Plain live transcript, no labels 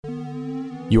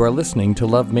You are listening to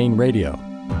Love Maine Radio,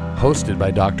 hosted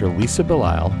by Dr. Lisa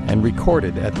Belisle and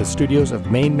recorded at the studios of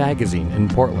Maine Magazine in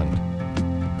Portland.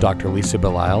 Dr. Lisa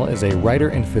Belisle is a writer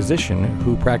and physician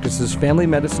who practices family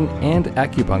medicine and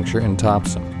acupuncture in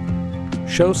Topsom.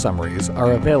 Show summaries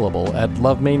are available at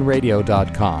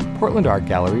lovemaineradio.com. Portland Art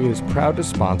Gallery is proud to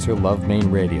sponsor Love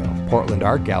Maine Radio. Portland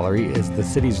Art Gallery is the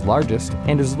city's largest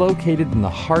and is located in the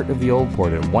heart of the Old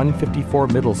Port at 154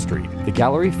 Middle Street. The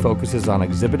gallery focuses on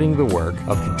exhibiting the work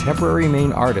of contemporary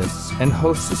Maine artists and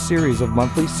hosts a series of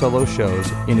monthly solo shows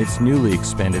in its newly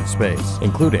expanded space,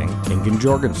 including Ingun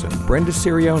Jorgensen, Brenda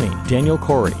Sirioni, Daniel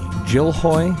Corey, Jill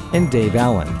Hoy, and Dave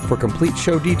Allen. For complete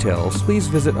show details, please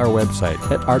visit our website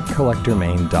at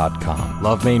artcollectormaine.com.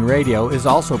 Love Maine Radio is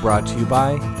also brought to you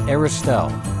by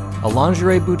Aristelle, a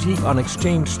lingerie boutique on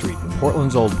Exchange Street in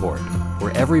Portland's Old Port,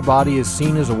 where every body is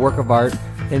seen as a work of art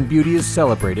and beauty is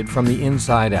celebrated from the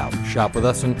inside out. Shop with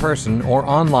us in person or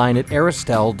online at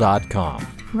aristelle.com.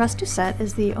 Russ Doucette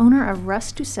is the owner of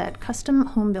Russ Doucette Custom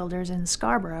Home Builders in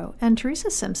Scarborough, and Teresa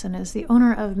Simpson is the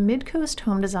owner of Midcoast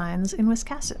Home Designs in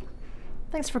Wiscasset.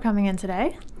 Thanks for coming in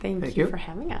today. Thank you for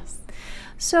having us.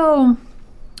 So,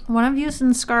 one of you's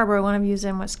in Scarborough, one of you's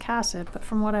in Wiscasset, but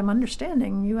from what I'm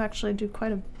understanding, you actually do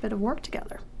quite a bit of work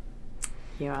together.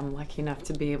 Yeah, I'm lucky enough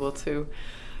to be able to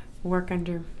work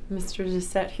under Mr.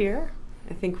 Doucette here.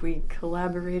 I think we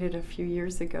collaborated a few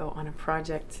years ago on a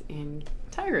project in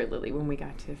Tiger Lily when we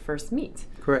got to first meet.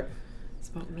 Correct. It's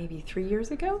about maybe 3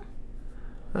 years ago?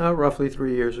 Roughly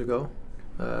 3 years ago.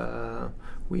 I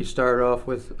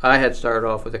had started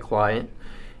off with a client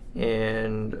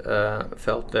and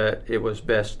felt that it was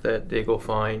best that they go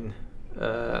find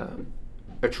a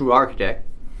true architect.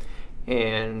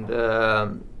 And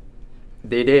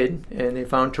they did, and they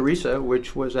found Teresa,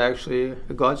 which was actually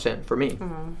a godsend for me.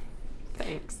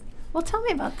 Thanks. Well, tell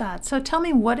me about that. So tell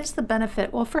me, what is the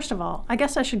benefit? Well, first of all, I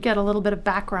guess I should get a little bit of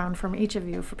background from each of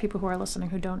you for people who are listening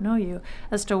who don't know you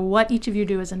as to what each of you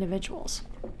do as individuals.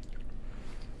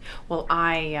 Well,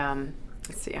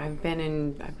 let's see, I've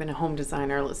been a home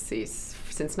designer,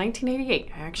 since 1988.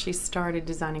 I actually started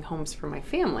designing homes for my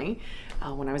family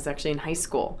when I was actually in high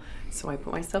school. So I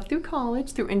put myself through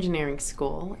college, through engineering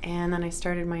school, and then I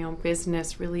started my own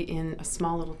business really in a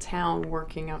small little town,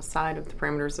 working outside of the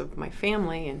parameters of my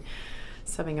family and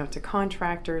subbing out to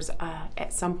contractors.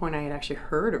 At some point I had actually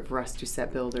heard of Russ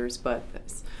Doucette Builders, but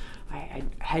I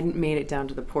hadn't made it down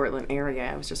to the Portland area.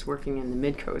 I was just working in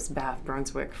the Midcoast, Bath,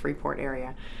 Brunswick, Freeport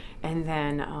area. And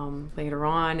then later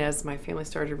on, as my family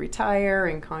started to retire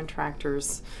and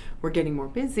contractors were getting more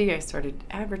busy, I started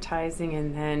advertising,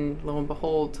 and then lo and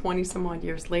behold, 20 some odd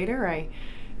years later, I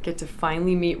get to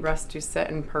finally meet Russ Doucette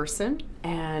in person.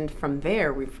 And from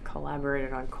there, we've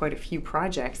collaborated on quite a few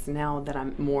projects now that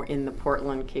I'm more in the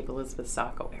Portland, Cape Elizabeth,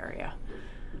 Saco area.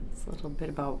 It's a little bit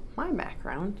about my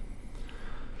background.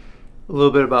 A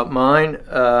little bit about mine.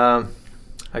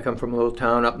 I come from a little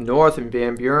town up north in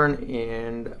Van Buren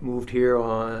and moved here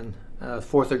on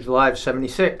 4th of July of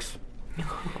 76.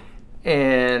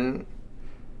 And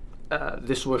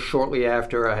this was shortly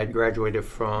after I had graduated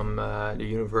from the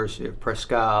University of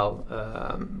Prescal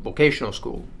Vocational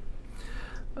School.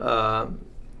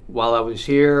 While I was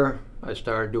here, I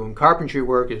started doing carpentry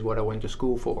work, is what I went to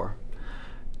school for.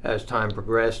 As time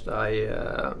progressed,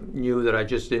 I knew that I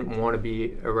just didn't want to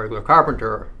be a regular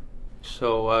carpenter,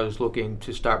 so I was looking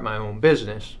to start my own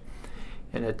business.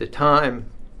 And at the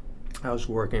time, I was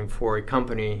working for a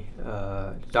company,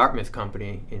 Dartmouth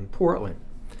company in Portland,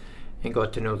 and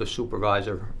got to know the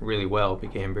supervisor really well,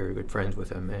 became very good friends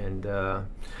with him. And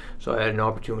so I had an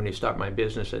opportunity to start my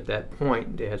business at that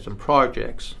point. They had some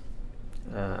projects.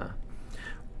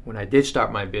 When I did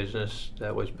start my business,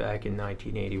 that was back in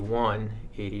 1981,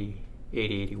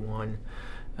 81,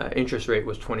 interest rate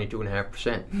was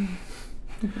 22.5%.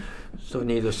 So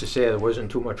needless to say, there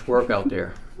wasn't too much work out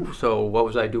there. So what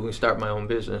was I doing to start my own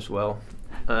business? Well,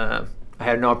 I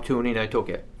had an opportunity and I took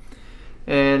it.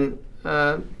 And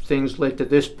things led to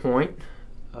this point.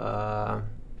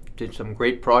 Did some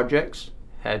great projects,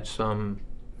 had some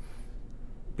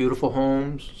beautiful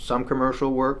homes, some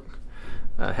commercial work.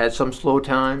 Had some slow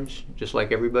times, just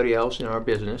like everybody else in our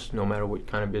business, no matter what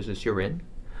kind of business you're in.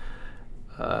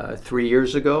 3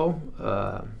 years ago,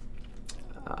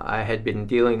 I had been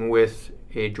dealing with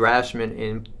a draftsman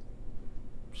in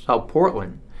South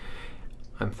Portland.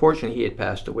 Unfortunately, he had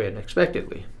passed away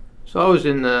unexpectedly. So I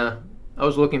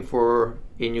was looking for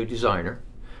a new designer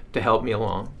to help me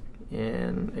along.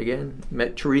 And again,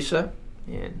 met Teresa,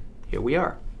 and here we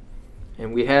are.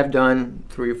 And we have done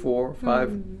 3 or 4 or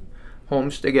 5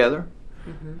 homes together.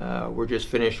 We just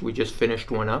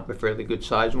finished one up, a fairly good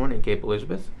sized one in Cape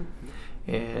Elizabeth.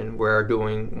 and we're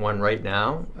doing one right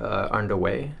now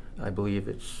underway. I believe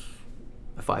it's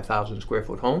a 5,000 square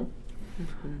foot home.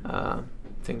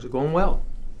 Things are going well.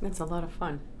 That's a lot of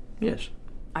fun. Yes.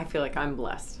 I feel like I'm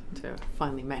blessed to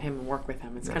finally met him and work with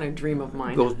him. It's kind of a dream of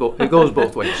mine. It goes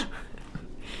both ways.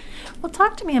 Well,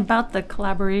 talk to me about the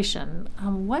collaboration.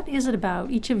 What is it about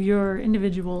each of your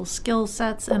individual skill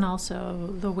sets and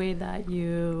also the way that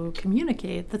you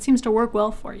communicate that seems to work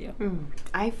well for you?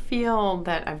 I feel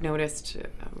that I've noticed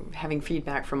having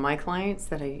feedback from my clients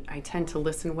that I tend to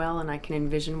listen well, and I can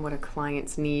envision what a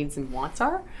client's needs and wants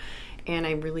are. And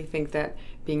I really think that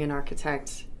being an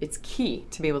architect, it's key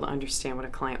to be able to understand what a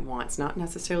client wants, not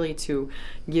necessarily to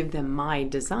give them my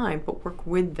design, but work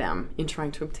with them in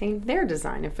trying to obtain their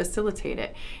design and facilitate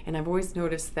it. And I've always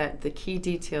noticed that the key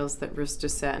details that Russ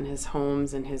Doucette and his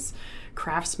homes and his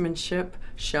craftsmanship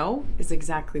show is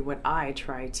exactly what I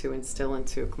try to instill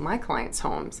into my clients'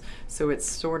 homes. So it's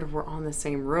sort of we're on the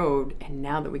same road, and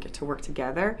now that we get to work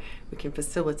together, we can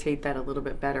facilitate that a little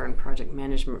bit better in project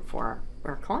management for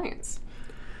our clients.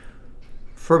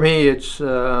 For me, it's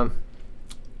the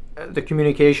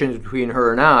communications between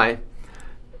her and I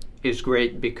is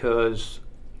great because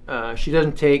she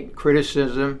doesn't take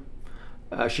criticism.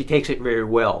 She takes it very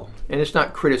well, and it's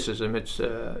not criticism. It's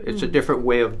a different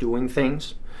way of doing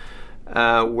things.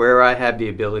 Where I have the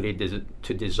ability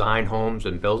to design homes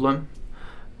and build them.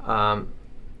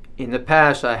 In the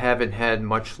past, I haven't had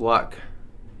much luck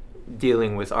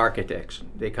dealing with architects.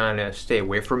 They kind of stay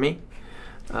away from me.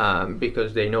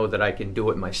 Because they know that I can do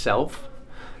it myself,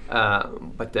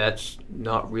 but that's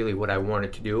not really what I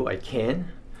wanted to do. I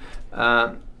can,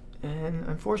 and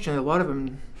unfortunately, a lot of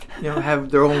them, have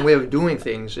their own way of doing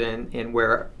things. And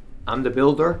where I'm the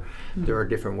builder, there are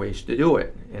different ways to do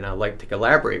it, and I like to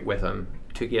collaborate with them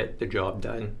to get the job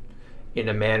done in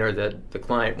a manner that the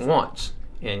client wants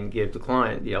and give the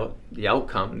client the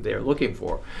outcome they're looking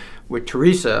for. With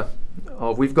Teresa,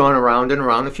 we've gone around and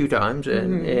around a few times,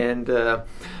 and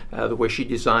the way she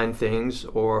designed things,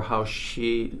 or how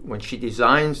when she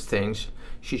designs things,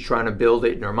 she's trying to build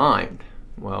it in her mind.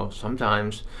 Well,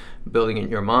 sometimes building it in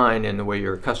your mind and the way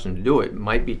you're accustomed to do it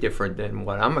might be different than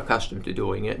what I'm accustomed to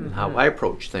doing it and how I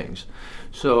approach things.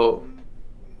 So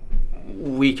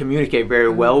we communicate very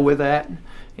well with that,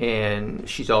 and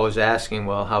she's always asking,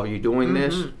 well, how are you doing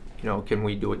this? Can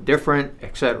we do it different,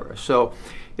 etc. So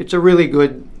it's a really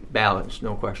good balance,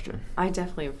 no question. I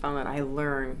definitely have found that I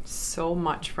learn so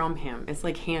much from him. It's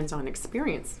like hands-on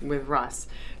experience with Russ,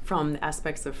 from the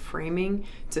aspects of framing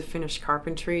to finished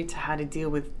carpentry to how to deal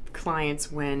with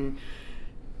clients when,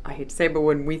 I hate to say, but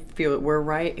when we feel that we're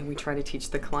right and we try to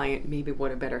teach the client maybe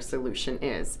what a better solution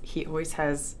is. He always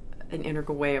has an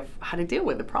integral way of how to deal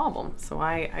with the problem. So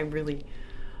I'm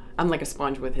like a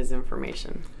sponge with his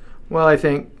information. Well, I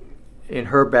think in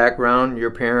her background,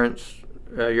 your parents,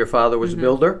 your father was a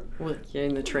builder. Well, yeah,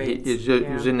 in the trades. He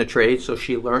was in the trades, so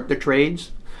she learned the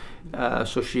trades.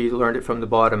 So she learned it from the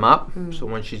bottom up. So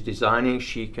when she's designing,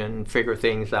 she can figure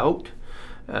things out.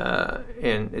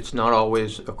 And it's not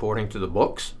always according to the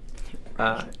books.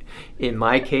 In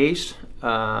my case,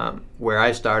 where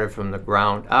I started from the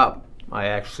ground up, I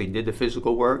actually did the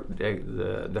physical work,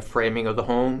 the framing of the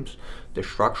homes, the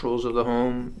structurals of the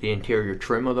home, the interior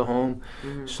trim of the home.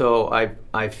 So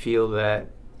I feel that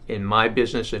in my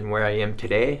business and where I am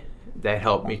today, that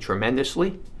helped me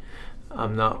tremendously.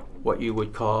 I'm not what you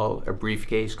would call a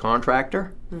briefcase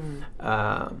contractor,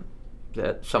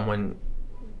 that someone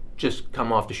just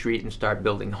come off the street and start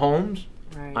building homes.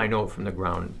 Right. I know it from the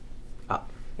ground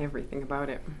up. Everything about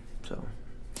it. So,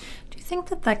 do you think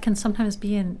that can sometimes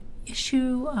be an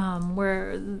issue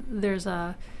where there's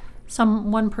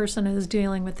one person is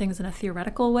dealing with things in a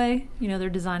theoretical way? They're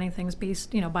designing things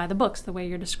based, by the books, the way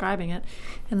you're describing it.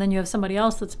 And then you have somebody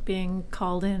else that's being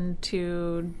called in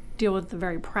to deal with the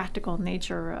very practical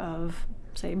nature of,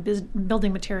 say,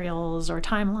 building materials or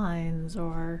timelines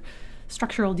or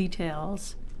structural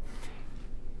details.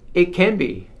 It can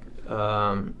be.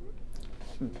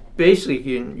 Basically,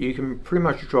 you can pretty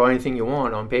much draw anything you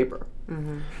want on paper.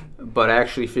 But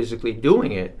actually physically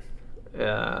doing it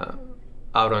out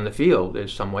on the field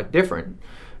is somewhat different.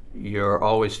 You're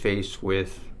always faced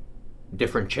with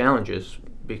different challenges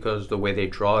because the way they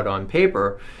draw it on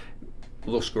paper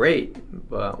looks great,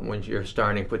 but when you're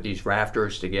starting to put these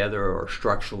rafters together or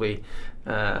structurally,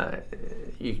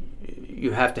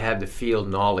 you have to have the field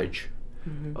knowledge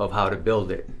of how to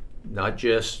build it, not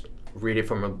just read it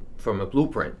from a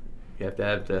blueprint. You have to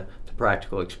have the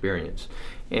practical experience.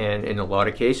 And in a lot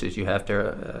of cases, you have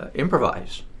to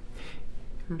improvise.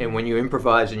 And when you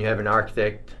improvise and you have an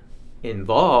architect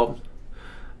involved,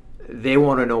 they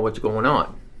want to know what's going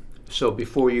on. So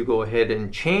before you go ahead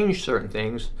and change certain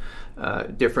things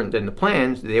different than the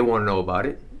plans, they want to know about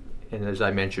it. And as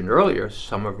I mentioned earlier,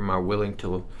 some of them are willing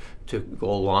to go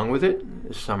along with it,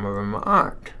 some of them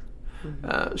aren't.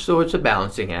 So it's a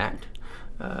balancing act.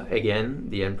 Again,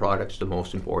 the end product's the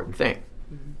most important thing.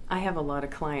 I have a lot of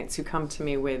clients who come to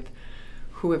me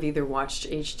who have either watched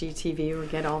HGTV or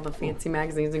get all the fancy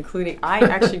magazines, including, I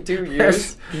actually do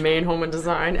use Maine Home and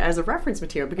Design as a reference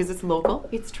material because it's local,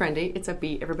 it's trendy, it's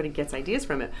upbeat, everybody gets ideas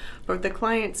from it. But the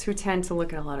clients who tend to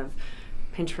look at a lot of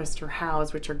Pinterest or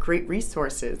Houzz, which are great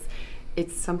resources, it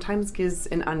sometimes gives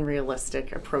an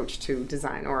unrealistic approach to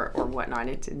design or whatnot.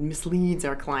 It misleads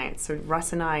our clients. So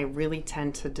Russ and I really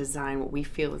tend to design what we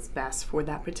feel is best for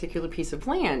that particular piece of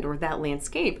land or that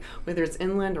landscape, whether it's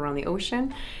inland or on the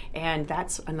ocean. And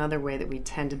that's another way that we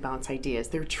tend to bounce ideas.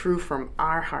 They're true from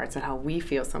our hearts and how we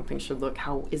feel something should look,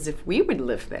 how as if we would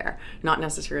live there, not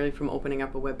necessarily from opening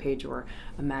up a web page or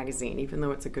a magazine, even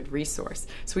though it's a good resource.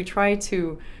 So we try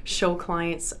to show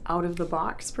clients out of the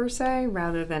box per se,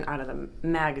 rather than out of the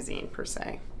magazine per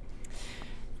se.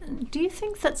 Do you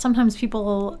think that sometimes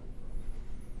people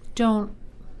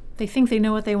they think they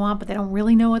know what they want, but they don't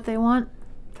really know what they want?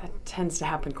 That tends to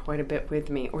happen quite a bit with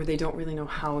me, or they don't really know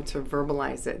how to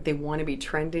verbalize it. They want to be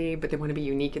trendy, but they want to be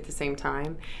unique at the same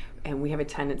time. And we have a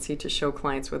tendency to show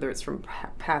clients, whether it's from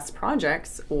past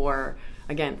projects or,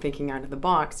 again, thinking out of the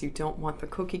box, you don't want the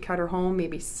cookie cutter home,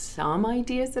 maybe some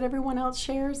ideas that everyone else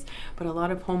shares, but a lot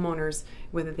of homeowners,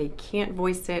 whether they can't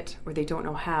voice it or they don't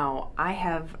know how, I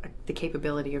have the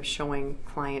capability of showing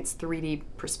clients 3D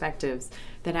perspectives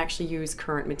that actually use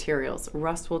current materials.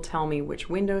 Russ will tell me which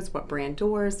windows, what brand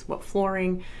doors, what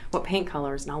flooring, what paint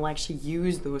colors, and I'll actually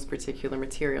use those particular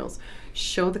materials.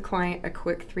 Show the client a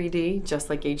quick 3D, just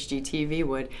like HGTV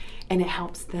would, and it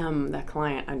helps them, the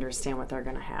client, understand what they're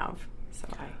going to have. So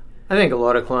I think a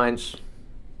lot of clients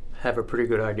have a pretty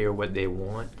good idea of what they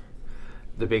want.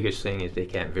 The biggest thing is they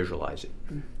can't visualize it.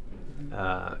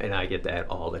 And I get that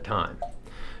all the time.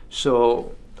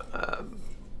 So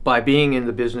by being in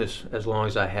the business as long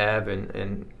as I have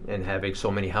and having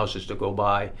so many houses to go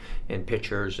by and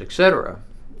pictures, etc.,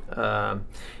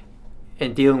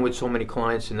 and dealing with so many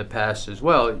clients in the past as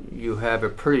well, you have a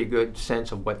pretty good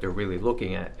sense of what they're really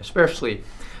looking at, especially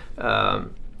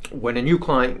when a new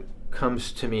client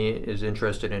comes to me, is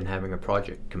interested in having a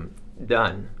project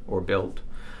done or built.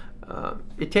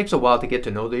 It takes a while to get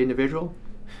to know the individual.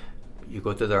 You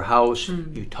go to their house,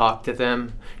 you talk to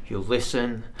them, you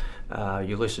listen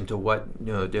to what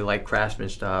they like, craftsman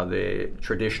style, the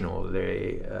traditional,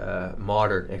 the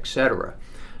modern, etc.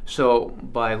 So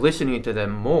by listening to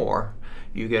them more,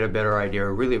 you get a better idea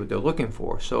of really what they're looking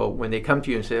for. So when they come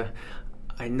to you and say,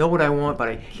 I know what I want, but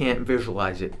I can't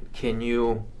visualize it, can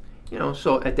you,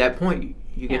 so at that point,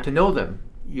 you get to know them.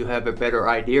 You have a better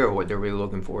idea of what they're really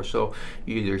looking for. So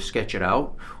you either sketch it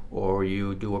out or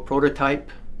you do a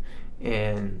prototype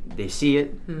and they see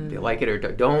it, they like it or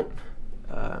don't.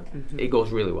 It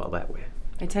goes really well that way.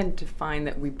 I tend to find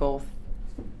that we both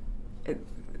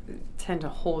tend to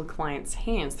hold clients'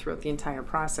 hands throughout the entire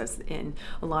process. And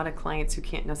a lot of clients who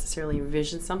can't necessarily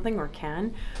envision something or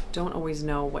don't always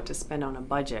know what to spend on a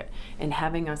budget. And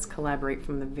having us collaborate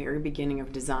from the very beginning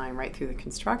of design right through the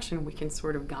construction, we can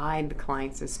sort of guide the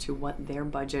clients as to what their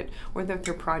budget or their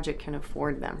project can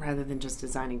afford them, rather than just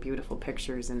designing beautiful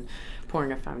pictures and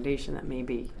pouring a foundation that may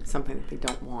be something that they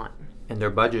don't want. And their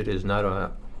budget is not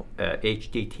a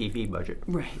HGTV budget.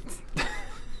 Right.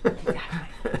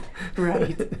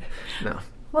 Right. No.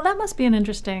 Well, that must be an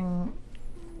interesting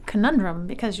conundrum,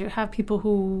 because you have people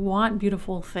who want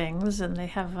beautiful things and they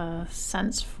have a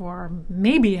sense for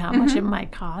maybe how much it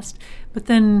might cost, but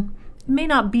then it may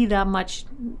not be that much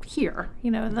here.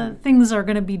 The things are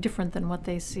going to be different than what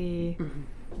they see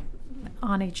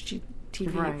on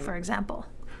HGTV, for example.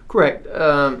 Correct.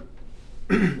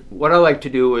 What I like to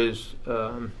do is,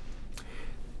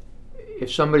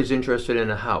 if somebody's interested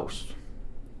in a house,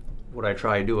 what I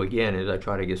try to do again is I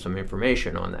try to get some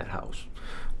information on that house.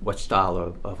 What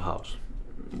style of house,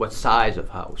 what size of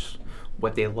house,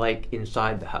 what they like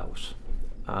inside the house.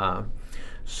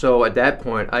 So at that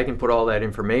point, I can put all that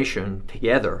information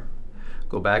together,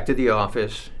 go back to the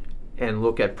office and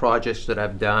look at projects that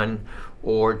I've done,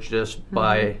 or just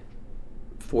by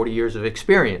 40 years of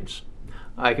experience.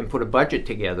 I can put a budget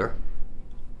together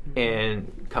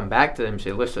and come back to them and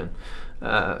say, listen,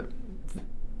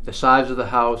 the size of the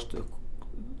house,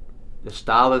 the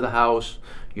style of the house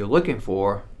you're looking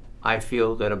for, I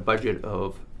feel that a budget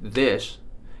of this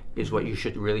is what you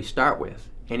should really start with.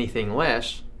 Anything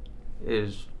less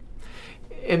is,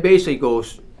 and basically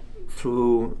goes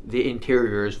through the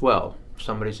interior as well.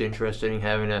 somebody's interested in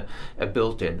having a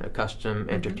built-in, a custom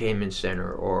entertainment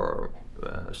center, or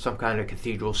some kind of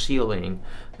cathedral ceiling,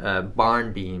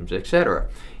 barn beams, etc.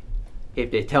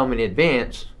 If they tell me in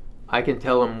advance, I can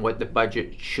tell them what the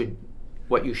budget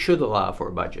what you should allow for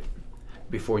a budget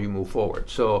before you move forward.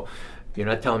 So you're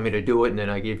not telling me to do it and then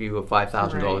I give you a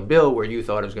 $5,000 bill where you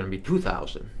thought it was going to be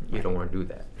 $2,000. You don't want to do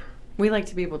that. We like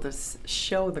to be able to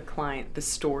show the client the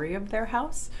story of their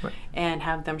house and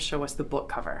have them show us the book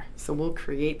cover. So we'll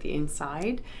create the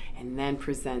inside and then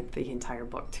present the entire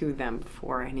book to them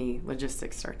before any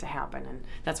logistics start to happen. And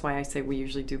that's why I say we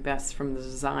usually do best from the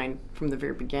design from the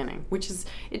very beginning, which is,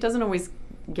 it doesn't always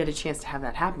get a chance to have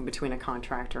that happen between a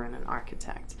contractor and an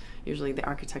architect. Usually the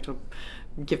architect will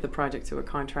give the project to a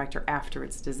contractor after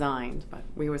it's designed, but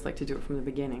we always like to do it from the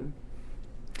beginning.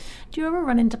 Do you ever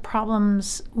run into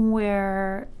problems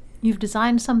where you've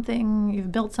designed something,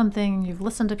 you've built something, you've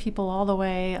listened to people all the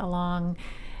way along,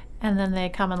 and then they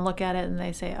come and look at it and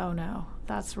they say, oh no,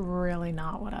 that's really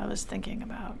not what I was thinking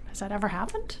about? Has that ever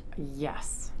happened?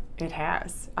 Yes, it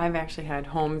has. I've actually had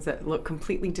homes that look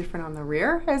completely different on the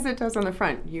rear as it does on the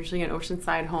front. Usually an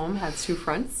oceanside home has two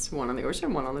fronts, one on the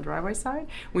ocean, one on the driveway side.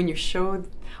 When you show,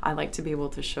 I like to be able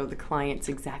to show the clients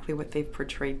exactly what they've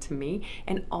portrayed to me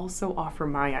and also offer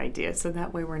my idea. So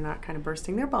that way we're not kind of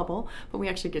bursting their bubble, but we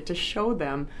actually get to show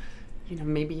them, you know,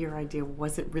 maybe your idea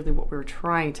wasn't really what we were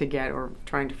trying to get or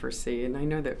trying to foresee. And I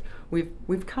know that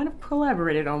we've kind of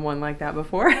collaborated on one like that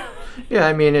before. Yeah,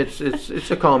 I mean, it's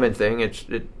a common thing.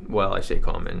 Well, I say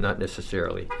common, not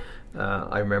necessarily.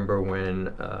 I remember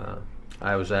when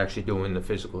I was actually doing the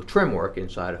physical trim work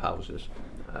inside of houses.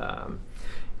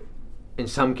 In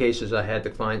some cases, I had the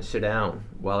client sit down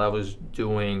while I was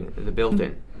doing the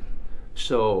built-in.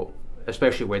 So,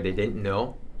 especially where they didn't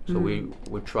know. So we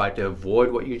would try to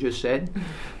avoid what you just said,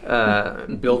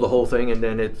 build the whole thing, and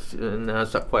then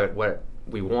that's not quite what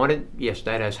we wanted. Yes,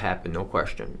 that has happened, no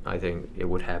question. I think it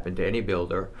would happen to any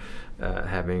builder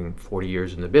having 40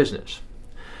 years in the business.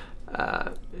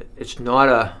 It's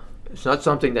not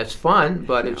something that's fun,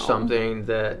 but it's something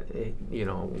that, you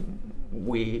know,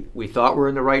 we thought we're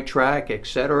in the right track,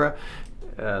 etc.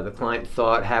 The client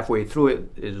thought halfway through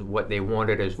it is what they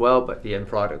wanted as well, but the end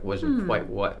product wasn't quite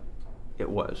what it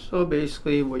was. So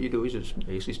basically what you do is just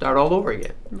basically start all over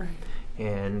again. Right.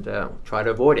 And try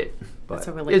to avoid it. But that's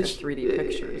why we like the 3D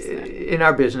pictures. In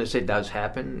our business, it does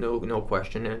happen, no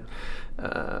question. And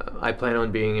I plan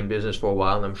on being in business for a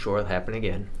while, and I'm sure it'll happen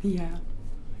again. Yeah.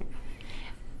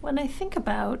 When I think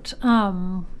about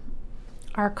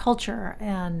our culture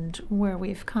and where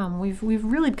we've come, we've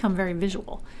really become very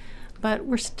visual, but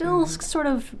we're still sort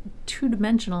of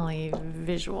two-dimensionally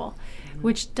visual,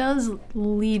 which does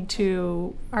lead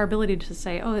to our ability to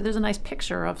say, oh, there's a nice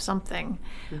picture of something.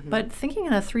 But thinking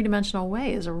in a three-dimensional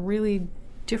way is a really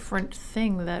different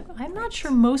thing that I'm not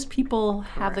sure most people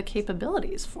have the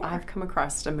capabilities for. I've come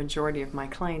across a majority of my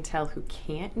clientele who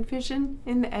can't envision,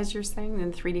 as you're saying,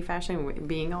 in 3D fashion,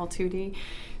 being all 2D.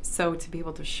 So to be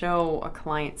able to show a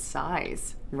client's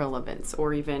size relevance,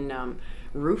 or even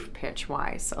roof pitch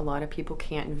wise, a lot of people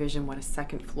can't envision what a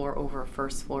second floor over a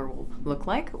first floor will look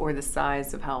like, or the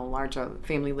size of how large a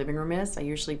family living room is. I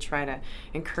usually try to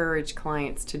encourage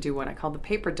clients to do what I call the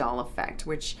paper doll effect,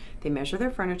 which they measure their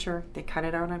furniture, they cut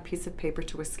it out on a piece of paper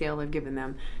to a scale they've given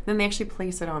them, then they actually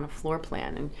place it on a floor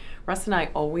plan. And Russ and I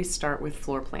always start with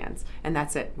floor plans, and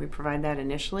that's it. We provide that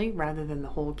initially rather than the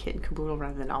whole kit and caboodle,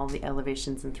 rather than all the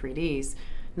elevations and 3Ds,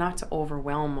 not to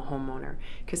overwhelm a homeowner,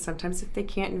 because sometimes if they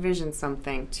can't envision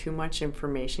something, too much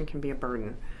information can be a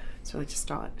burden. So I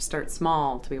just start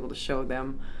small to be able to show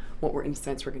them what we're, in a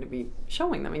sense, we're going to be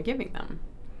showing them and giving them.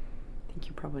 I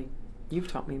think you've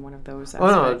taught me one of those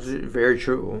aspects. Oh, no, it's very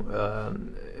true.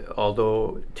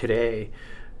 Although today,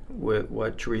 with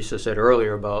what Teresa said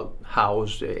earlier about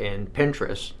Houzz and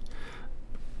Pinterest,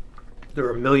 there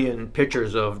are a million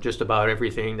pictures of just about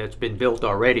everything that's been built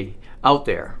already out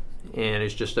there. And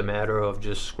it's just a matter of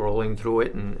just scrolling through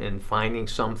it and finding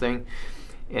something.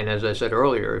 And as I said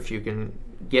earlier, if you can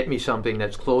get me something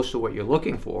that's close to what you're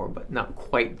looking for, but not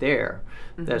quite there,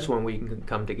 that's when we can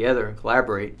come together and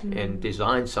collaborate and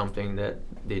design something that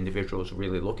the individual is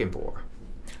really looking for.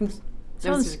 I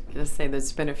was just going to say,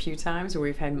 there's been a few times where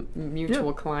we've had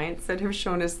mutual clients that have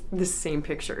shown us the same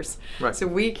pictures. Right. So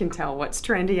we can tell what's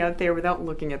trendy out there without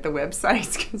looking at the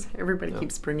websites, because everybody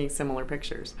keeps bringing similar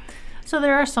pictures. So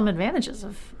there are some advantages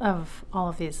of all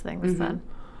of these things then.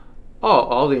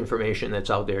 All the information that's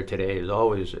out there today is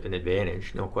always an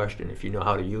advantage, no question. If you know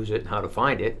how to use it and how to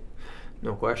find it,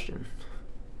 no question.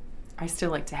 I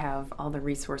still like to have all the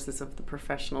resources of the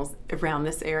professionals around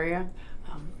this area.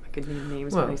 could name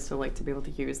names, Well, but I still like to be able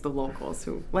to use the locals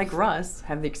who, like Russ,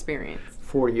 have the experience.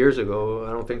 40 years ago,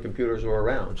 I don't think computers were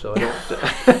around, so I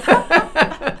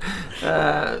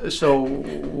don't. So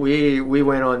we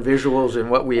went on visuals and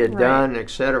what we had done,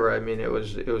 etc. I mean, it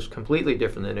was completely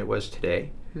different than it was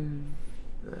today.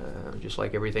 Just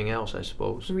like everything else, I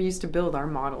suppose. We used to build our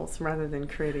models rather than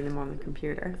creating them on the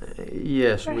computer.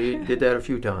 Yes, we did that a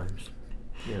few times.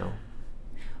 You know.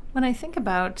 When I think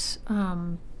about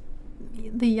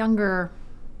the younger,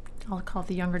 I'll call it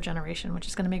the younger generation, which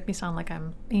is going to make me sound like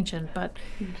I'm ancient, but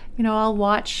you know, I'll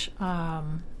watch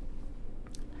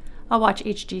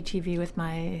HGTV with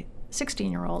my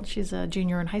 16-year-old. She's a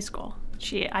junior in high school.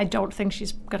 I don't think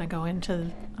she's going to go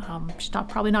into. She's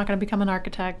probably not going to become an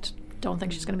architect. Don't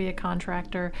think she's going to be a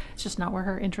contractor. It's just not where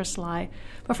her interests lie.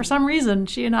 But for some reason,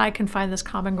 she and I can find this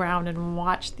common ground and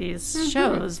watch these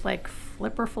shows like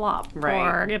Flip or Flop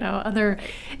or, you know, other.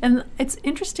 And it's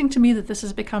interesting to me that this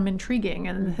has become intriguing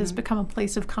and has become a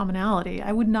place of commonality.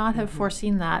 I would not have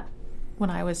foreseen that when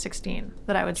I was 16,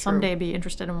 that I would someday be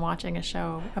interested in watching a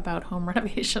show about home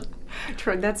renovation.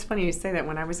 True. That's funny you say that.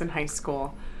 When I was in high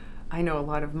school, I know a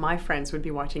lot of my friends would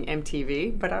be watching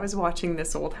MTV, but I was watching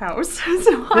This Old House.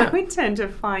 So I would tend to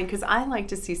find, because I like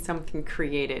to see something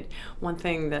created. One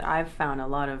thing that I've found a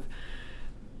lot of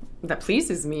that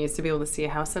pleases me is to be able to see a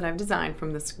house that I've designed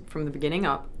from the beginning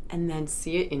up, and then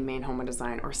see it in Maine Home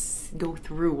Design, or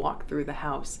walk through the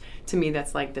house. To me,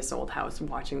 that's like This Old House,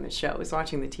 watching the shows,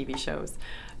 watching the TV shows,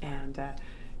 and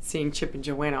seeing Chip and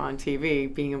Joanna on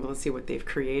TV, being able to see what they've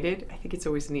created. I think it's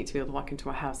always neat to be able to walk into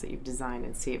a house that you've designed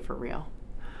and see it for real.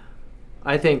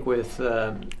 I think with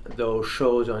those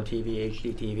shows on TV,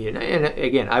 HGTV, and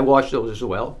again, I watch those as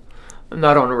well.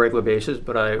 Not on a regular basis,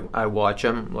 but I watch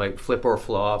them, like Flip or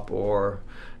Flop or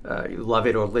Love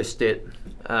It or List It.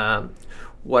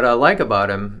 What I like about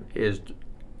them is,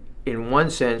 in one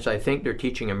sense, I think they're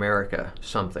teaching America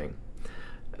something.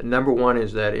 Number one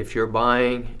is that if you're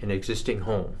buying an existing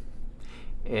home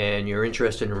and you're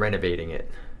interested in renovating it,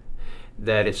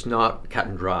 that it's not cut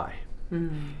and dry.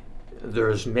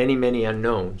 There's many, many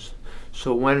unknowns.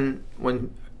 So when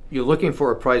you're looking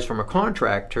for a price from a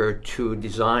contractor to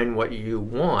design what you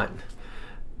want,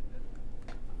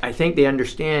 I think they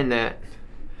understand that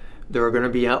there are going to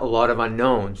be a lot of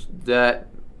unknowns that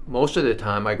most of the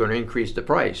time are going to increase the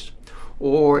price.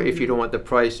 Or if you don't want the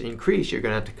price to increase, you're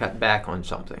going to have to cut back on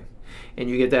something. And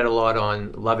you get that a lot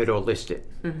on Love It or List It.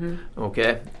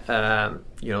 Okay?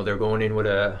 You know, they're going in with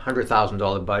a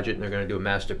 $100,000 budget and they're going to do a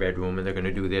master bedroom and they're going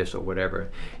to do this or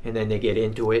whatever. And then they get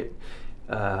into it.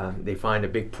 They find a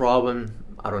big problem.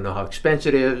 I don't know how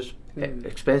expensive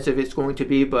it's going to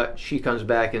be, but she comes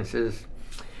back and says,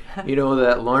 you know,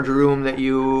 that laundry room that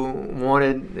you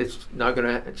wanted, it's not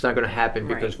gonna happen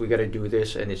because we got to do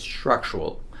this, and it's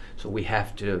structural. So we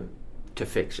have to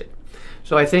fix it.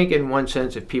 So I think in one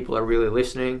sense, if people are really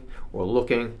listening or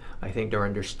looking, I think they're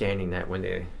understanding that when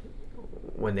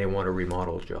they want a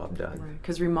remodel job done. Right,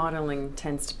 because remodeling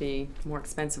tends to be more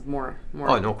expensive, more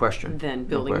Oh, no question. than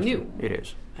building new. It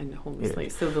is. And obviously,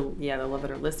 so the Love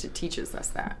It or List It teaches us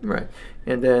that. Right.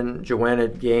 And then Joanna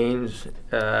Gaines,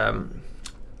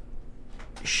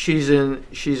 she's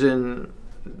in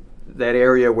that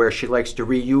area where she likes to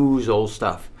reuse old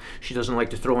stuff. She doesn't like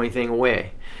to throw anything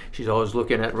away. She's always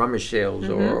looking at rummage sales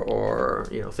or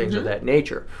you know, things of that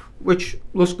nature, which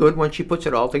looks good when she puts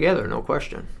it all together, no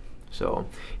question. So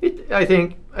I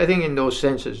think in those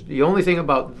senses, the only thing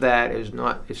about that is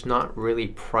it's not really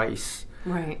price.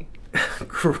 Right.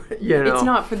 You know, it's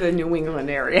not for the New England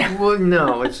area. Well,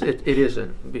 no, it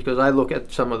isn't, because I look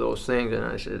at some of those things and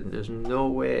I said, there's no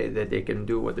way that they can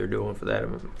do what they're doing for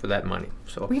that money.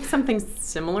 So we have something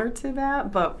similar to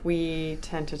that, but we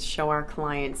tend to show our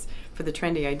clients for the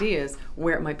trendy ideas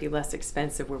where it might be less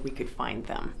expensive, where we could find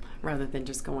them, rather than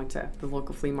just going to the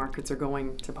local flea markets or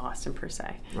going to Boston per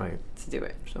se. Right. To do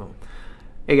it. So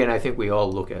again, I think we all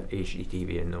look at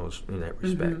HGTV in that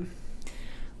respect.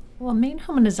 Well, Maine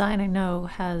Home Design, I know,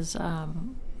 has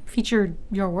featured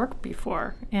your work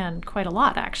before, and quite a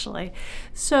lot, actually.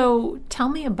 So tell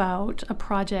me about a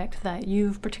project that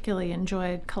you've particularly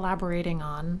enjoyed collaborating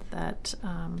on that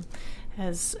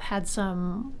has had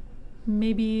some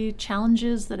maybe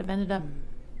challenges that have ended up,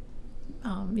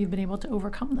 you've been able to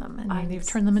overcome them, and you've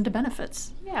turned them into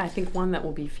benefits. Yeah, I think one that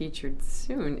will be featured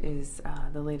soon is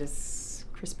the latest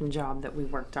Crispin job that we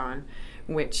worked on,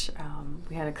 which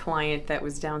we had a client that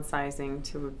was downsizing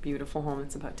to a beautiful home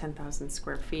that's about 10,000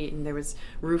 square feet, and there was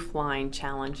roof line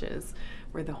challenges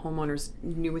where the homeowners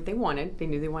knew what they wanted. They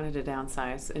knew they wanted to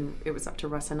downsize, and it was up to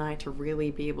Russ and I to really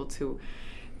be able to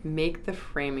make the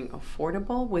framing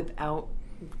affordable without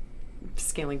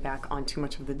scaling back on too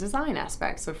much of the design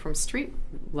aspect. So from street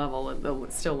level,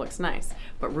 it still looks nice.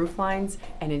 But roof lines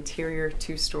and interior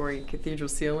 2-story cathedral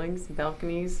ceilings,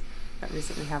 balconies, that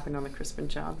recently happened on the Crispin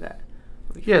job.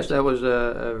 Yes, that was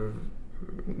a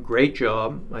great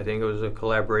job. I think it was a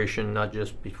collaboration not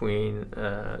just between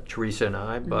Teresa and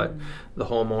I, but the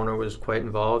homeowner was quite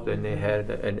involved, and they had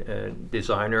a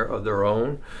designer of their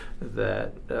own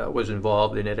that was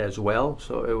involved in it as well.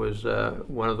 So it was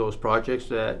one of those projects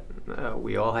that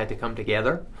we all had to come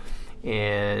together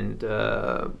and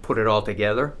put it all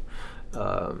together.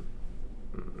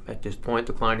 At this point,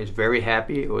 the client is very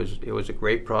happy. It was a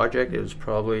great project. It was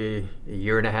probably a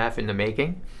year and a half in the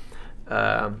making.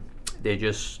 They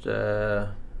just, the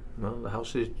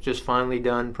house is just finally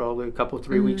done probably a couple,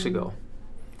 3 weeks ago.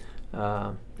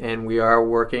 And we are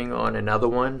working on another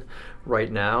one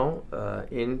right now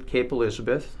in Cape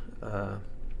Elizabeth.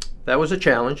 That was a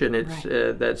challenge, and it's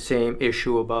that same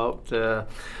issue about the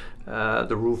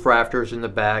roof rafters in the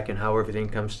back and how everything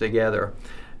comes together.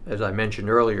 As I mentioned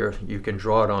earlier, you can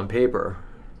draw it on paper,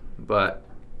 but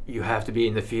you have to be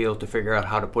in the field to figure out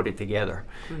how to put it together,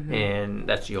 and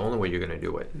that's the only way you're going to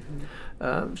do it.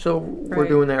 So we're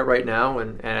doing that right now,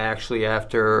 and actually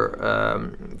after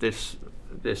this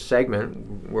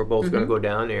segment, we're both going to go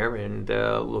down there and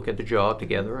look at the job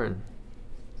together and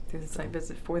do the site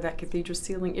visit for that cathedral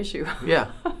ceiling issue.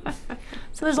 Yeah.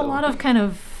 So there's a lot of kind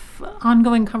of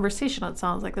ongoing conversation. It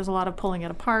sounds like there's a lot of pulling it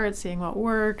apart, seeing what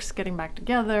works, getting back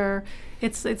together.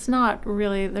 It's not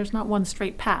really, there's not one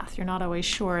straight path. You're not always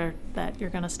sure that you're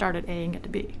going to start at A and get to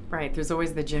B. Right. There's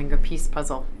always the Jenga piece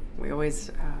puzzle. We always,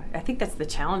 I think that's the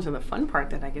challenge and the fun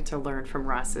part that I get to learn from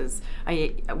Russ is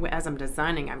as I'm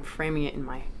designing, I'm framing it in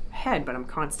my head, but I'm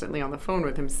constantly on the phone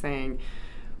with him saying,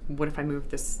 what if I move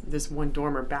this one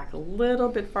dormer back a little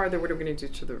bit farther? What are we going to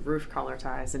do to the roof collar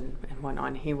ties and whatnot?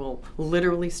 And he will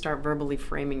literally start verbally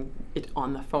framing it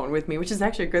on the phone with me, which is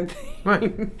actually a good thing.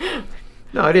 Right.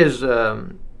 No, it is.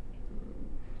 There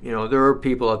are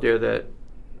people out there that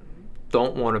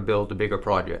don't want to build the bigger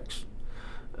projects.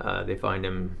 They find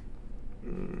them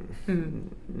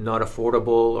not affordable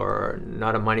or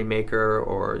not a moneymaker,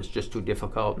 or it's just too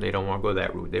difficult and they don't want to go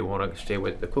that route. They want to stay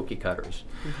with the cookie cutters.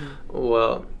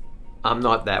 Well, I'm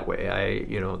not that way.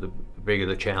 The bigger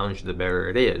the challenge, the better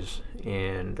it is.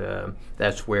 And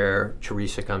that's where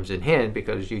Teresa comes in hand,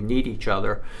 because you need each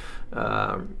other.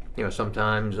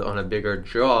 Sometimes on a bigger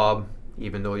job,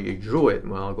 even though you drew it,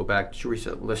 well, I'll go back to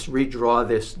Teresa, let's redraw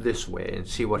this way and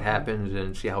see what happens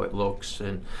and see how it looks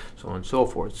and so on and so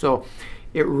forth. So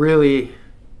it really,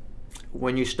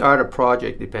 when you start a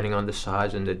project, depending on the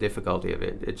size and the difficulty of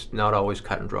it, it's not always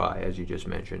cut and dry, as you just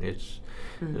mentioned.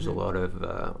 There's a lot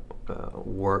of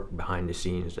work behind the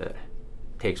scenes that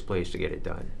takes place to get it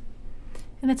done.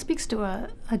 And it speaks to a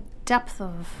depth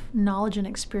of knowledge and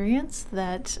experience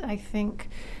that I think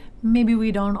maybe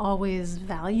we don't always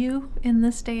value in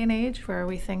this day and age, where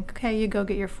we think, okay, you go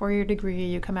get your 4-year degree,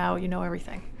 you come out, you know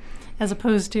everything. As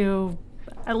opposed to,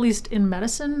 at least in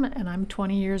medicine, and I'm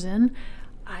 20 years in,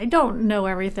 I don't know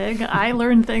everything. I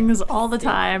learn things all the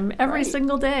time. Every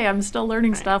single day I'm still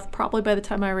learning stuff. Probably by the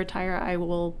time I retire, I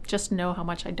will just know how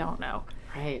much I don't know.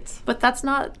 Right. But that's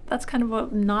kind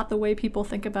of not the way people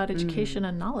think about education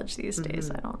and knowledge these days,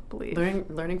 I don't believe.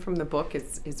 Learning from the book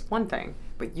is one thing,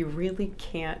 but you really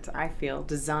can't, I feel,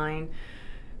 design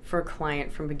for a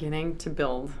client from beginning to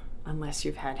build unless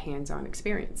you've had hands-on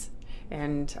experience.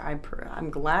 And I'm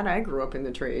glad I grew up in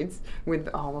the trades with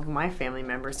all of my family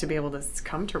members to be able to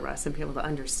come to Russ and be able to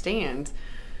understand.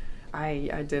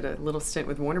 I did a little stint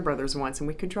with Warner Brothers once, and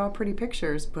we could draw pretty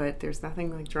pictures, but there's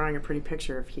nothing like drawing a pretty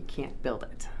picture if you can't build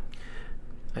it.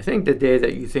 I think the day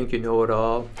that you think you know it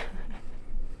all,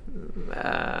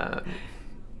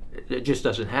 it just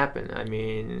doesn't happen. I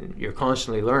mean, you're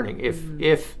constantly learning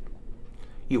if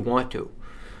you want to.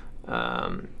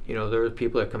 There are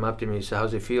people that come up to me and say,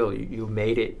 how's it feel? You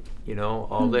made it,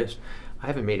 all this. I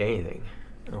haven't made anything,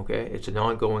 okay? It's an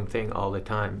ongoing thing all the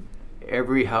time.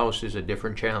 Every house is a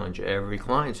different challenge. Every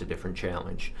client's a different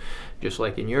challenge, just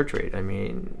like in your trade. I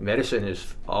mean, medicine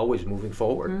is always moving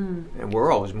forward, and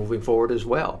we're always moving forward as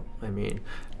well. I mean,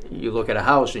 you look at a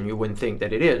house and you wouldn't think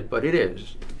that it is, but it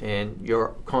is. And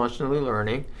you're constantly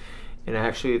learning. And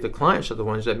actually, the clients are the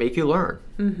ones that make you learn.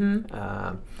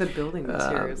 The building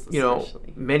materials,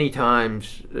 especially. Many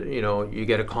times, you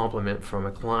get a compliment from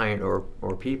a client or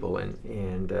people,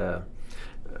 and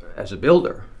as a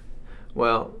builder,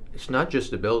 well, it's not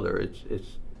just the builder;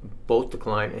 it's both the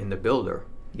client and the builder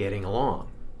getting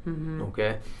along.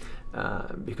 Okay,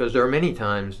 because there are many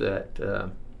times that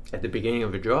at the beginning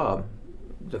of a job,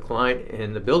 the client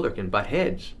and the builder can butt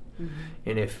heads,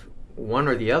 and if one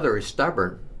or the other is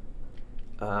stubborn,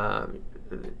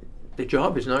 the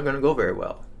job is not going to go very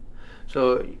well.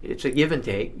 So it's a give and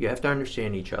take. You have to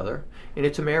understand each other, and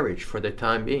it's a marriage for the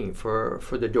time being, for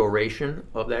the duration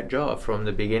of that job, from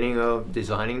the beginning of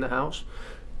designing the house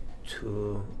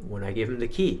to when I give him the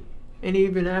key, and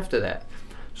even after that.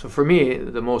 So for me,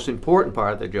 the most important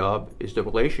part of the job is the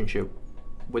relationship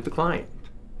with the client.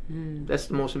 That's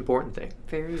the most important thing.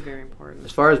 Very, very important.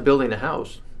 As far as building a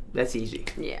house, that's easy.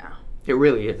 Yeah. It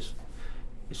really is.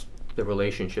 It's the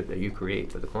relationship that you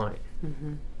create with the client.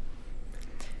 Mm-hmm.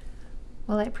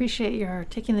 Well, I appreciate your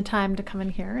taking the time to come in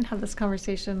here and have this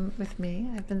conversation with me.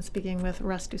 I've been speaking with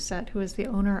Russ Doucette, who is the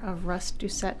owner of Russ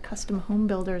Doucette Custom Home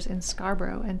Builders in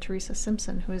Scarborough, and Teresa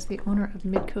Simpson, who is the owner of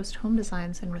Midcoast Home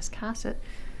Designs in Wiscasset.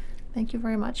 Thank you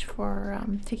very much for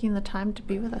taking the time to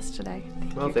be with us today.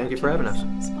 Thank you for having us.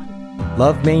 It's fun.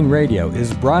 Love Maine Radio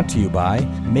is brought to you by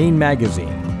Maine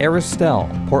Magazine, Aristelle,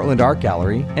 Portland Art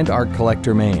Gallery, and Art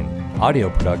Collector Maine. Audio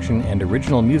production and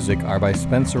original music are by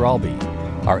Spencer Albee.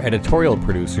 Our editorial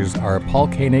producers are Paul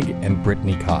Koenig and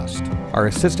Brittany Cost. Our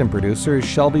assistant producer is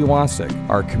Shelby Wasick.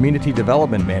 Our community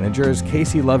development manager is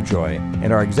Casey Lovejoy.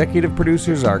 And our executive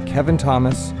producers are Kevin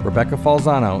Thomas, Rebecca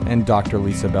Falzano, and Dr.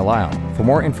 Lisa Belisle. For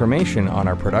more information on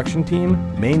our production team,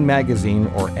 Maine Magazine,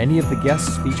 or any of the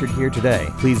guests featured here today,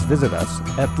 please visit us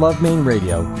at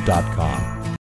lovemaineradio.com.